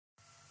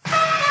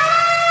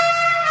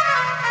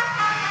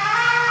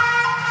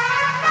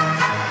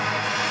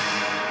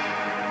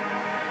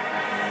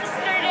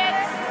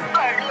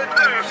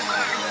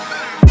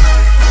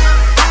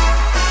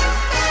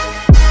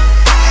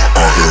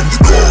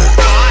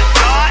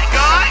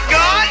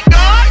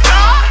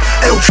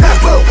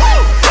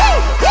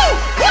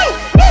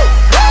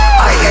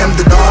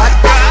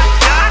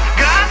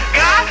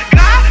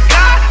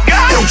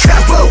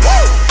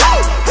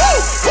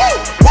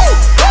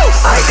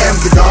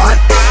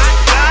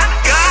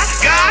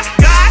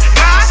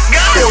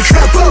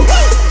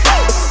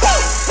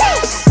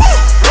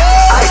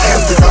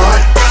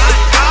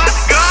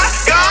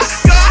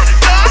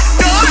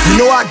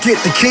get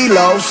the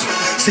kilos,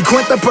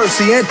 50%.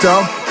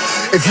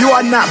 If you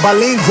are not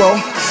bilingual,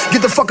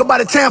 get the fuck up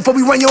out of town before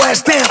we run your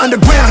ass down.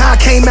 Underground, how I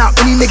came out.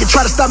 Any nigga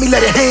try to stop me,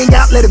 let it hang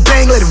out, let it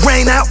bang, let it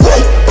rain out.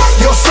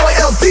 Yo soy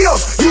el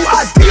Dios, you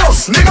are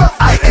Dios, nigga.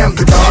 I am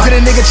the God. Get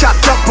a nigga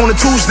chopped up on a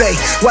Tuesday,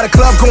 while the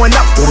club going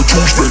up on a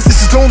Tuesday.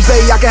 This is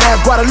doomsday, I can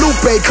have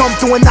Guadalupe come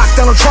through and knock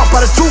down a Trump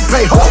out his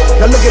toupee.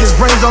 Now look at his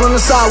brains all on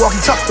the sidewalk. He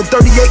tucked the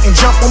 38 and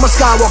jump on my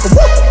Skywalker. Woo!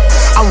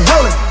 I'm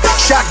rolling.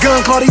 Shotgun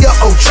Claudia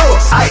Ochoa.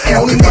 I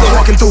am only nigga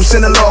walking through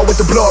Sinaloa with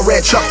the blood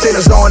red Chuck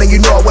Taylors on, and you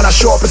know when I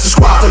show up it's a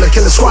squad full of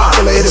killer squad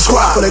full of hit a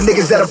squad full of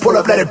niggas that'll pull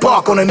up, let it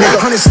bark on a nigga.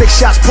 106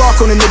 shots park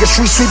on a nigga,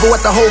 street sweeper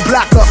with the whole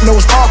block up,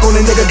 nose arc on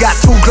a nigga. Got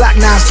 2 Glock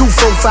 9s, 2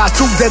 45s,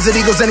 2 Desert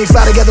Eagles, and they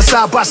fly together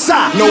side by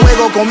side. No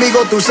juego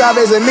conmigo, tú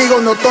sabes,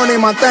 amigo, no Tony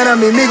Montana,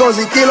 mi amigos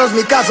y kilos,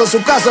 mi casa,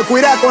 su casa,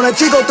 cuida con el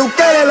chico, tú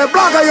quieres la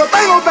placa, yo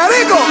tengo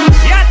perico.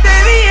 Ya te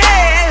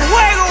dije, el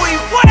juego y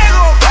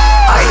fuego.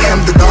 I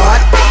am the God.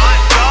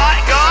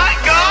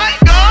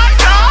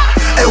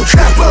 El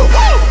Chapo.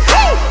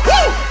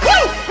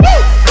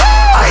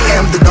 I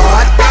am the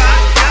God.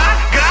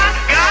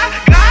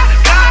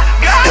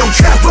 El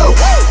Chapo.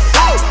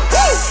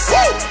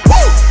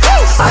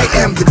 I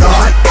am the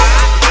God.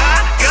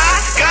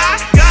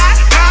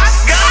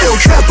 El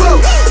Chapo.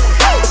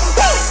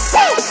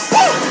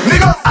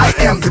 Nigga, I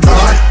am the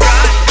God.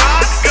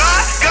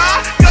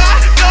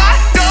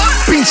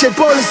 Pinche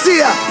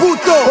policía,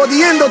 puto,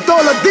 jodiendo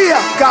todos los días.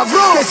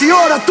 Cabrón, que si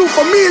ora tu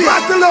familia,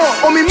 mátalo,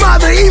 o mi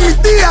madre y mi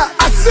tía.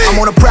 I'm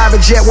on a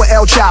private jet with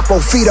El Chapo,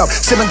 feet up,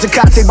 sipping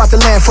Tecate, bout to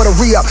land for the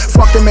re-up.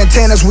 Fuck them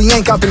antennas, we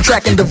ain't out them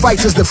tracking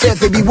devices. The feds,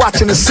 they be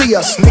watching to see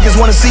us. Niggas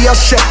wanna see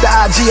us, check the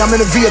IG. I'm in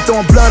the Via,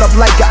 throwing blood up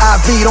like an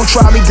IV. Don't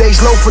try me,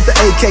 days low with the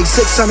AK.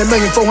 600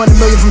 million, 400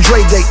 million from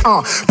Dre Day.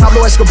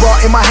 Pablo Escobar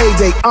in my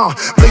heyday.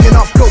 Bringing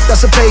off coke,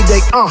 that's a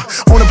payday. On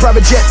a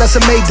private jet, that's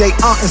a Mayday.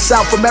 In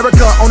South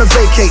America, on a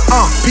vacate.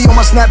 P on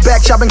my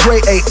snapback, chopping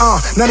grade A.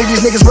 None of these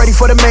niggas ready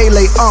for the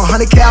melee.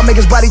 100 cal, make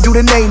his body do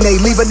the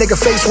nay-nay. Leave a nigga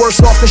face worse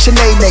off than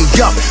Sinead.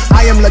 Yup,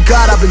 I am the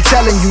God, I've been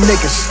telling you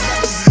niggas.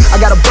 I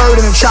got a bird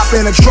and a chopper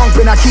and a trunk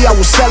in Ikea, I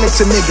will sell it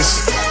to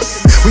niggas.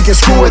 We can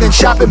screw it and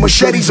chop it,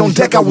 machetes on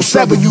deck, I will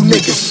sever you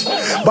niggas.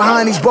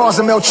 Behind these bars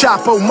I'm El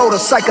Chapo,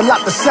 motorcycle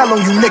lot to sell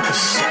on you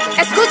niggas.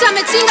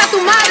 Escúchame, chinga tu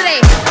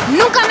madre,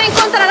 nunca me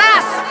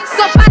encontrarás,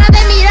 so para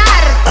de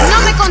mirar, no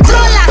me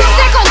controlas,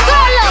 te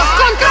controlo,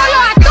 controlo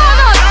a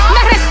todos, me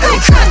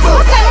respetan,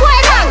 se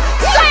mueran,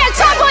 soy el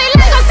Chapo y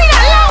Lego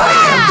Sinaloa.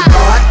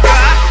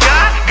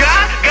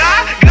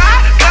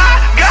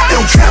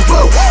 El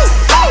Chapo.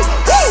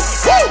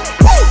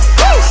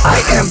 I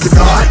am the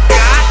God.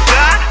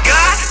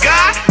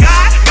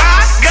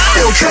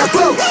 El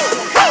Chapo.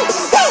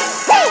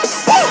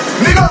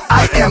 Nigga,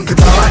 I am the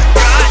God.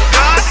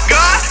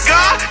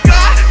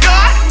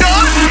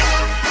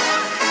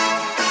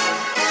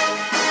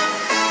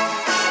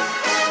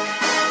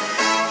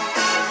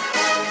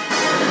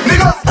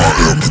 Nigga, I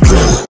am the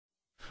God.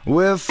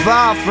 We're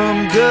far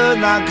from good,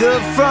 not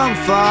good from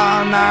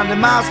far. 90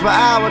 miles per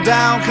hour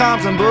down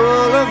Compton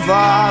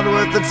Boulevard,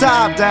 with the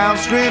top down,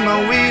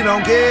 screaming we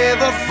don't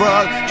give a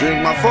fuck.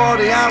 Drink my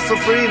 40 ounce of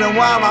freedom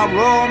while I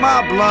roll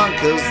my blunt,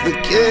 cause the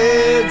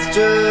kids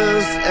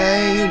just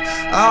ain't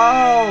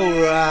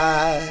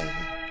alright.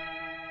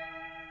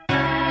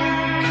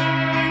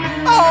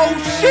 Oh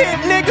shit,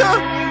 nigga!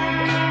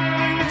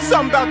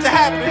 Something about to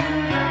happen.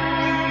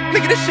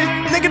 Nigga, this shit,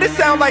 nigga, this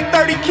sound like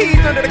 30 keys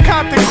under the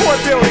Compton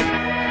Court building.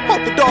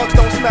 Hope the dogs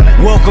don't smell it.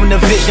 Welcome to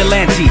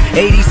Vigilante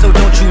 80, so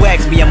don't you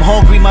ask me. I'm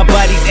hungry, my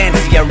body's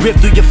antsy. I rip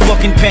through your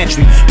fucking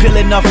pantry,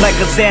 peeling off like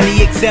a Zanny.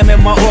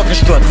 Examine my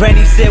orchestra.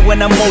 Granny said when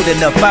I'm old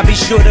enough I'll be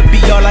sure to be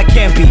all I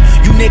can be.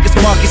 You niggas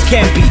Marcus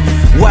can't be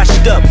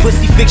washed up,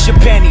 pussy fix your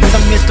panties.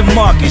 I'm Mr.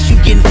 Marcus, you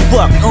getting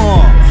fucked,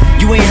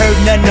 You ain't heard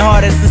nothing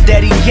harder since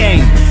Daddy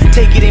came.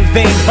 Take it in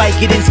vain,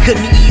 Vicodins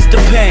couldn't ease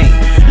the pain.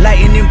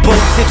 Lightning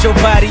bolts hit your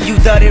body, you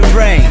thought it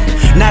rained.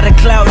 Not a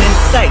cloud in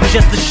sight,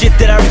 just the shit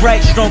that I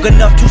write. Strong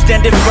enough to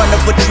stand in front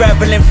of a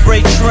traveling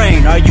freight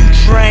train. Are you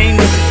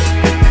trained?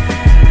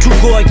 Too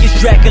gorgeous,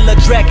 Dracula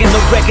tracking the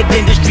record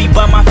industry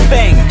by my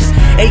fangs.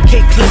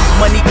 AK clips,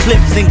 money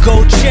clips, and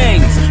gold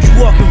chains. You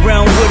walking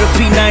around with a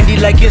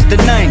P90 like it's the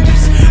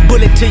 90s.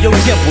 Bullet to your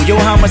temple,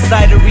 your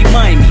homicide to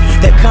remind me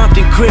that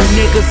Compton crib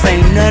niggas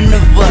ain't none to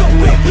fuck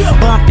with.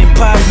 Bumped in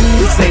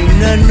Pyrus ain't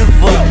none to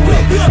fuck with.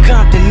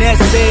 Compton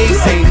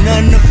essays ain't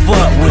none to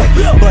fuck with.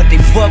 But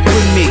they fuck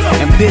with me,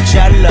 and bitch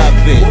I love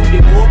it.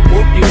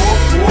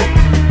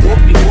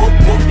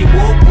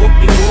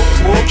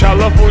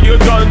 California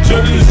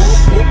dungeons.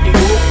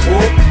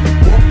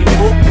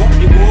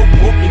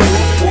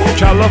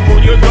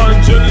 California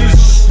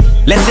dungeons.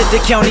 Let's hit the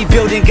county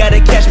building,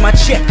 gotta cash my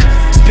check.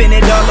 Spin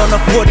it all on a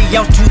 40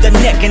 ounce to the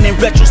neck. And in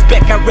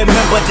retrospect I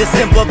remember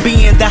December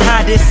being the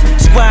hottest.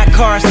 Squad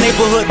cars,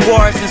 neighborhood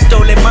wars, and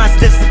stolen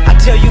monsters. I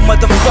tell you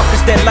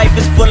motherfuckers that life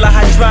is full of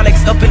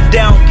hydraulics. Up and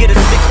down, get a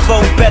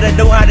 6-4, better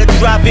know how to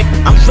drive it.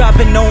 I'm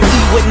driving on E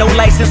with no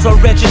license or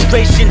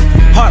registration.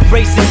 Heart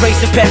racing,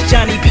 racing past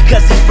Johnny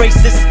because he's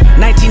racist.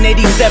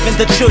 1987,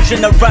 the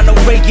children of Ronald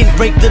Reagan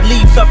break the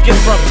leaves off your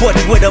front porch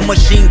with a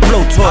machine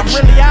blowtorch.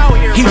 I'm really out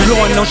here, He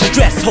blowing no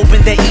stress,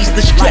 hoping that ease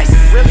the stress.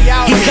 Really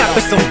out He here,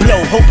 copping some blow,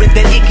 hoping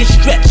that it can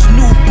stretch.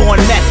 Newborn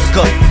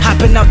massacre,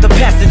 hopping out the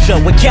passenger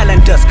with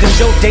calendars, cause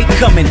your day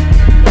coming.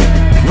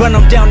 Run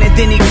him down and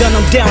then he gun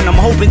him down. I'm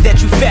hoping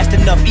that you fast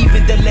enough.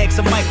 Even the legs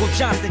of Michael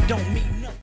Johnson don't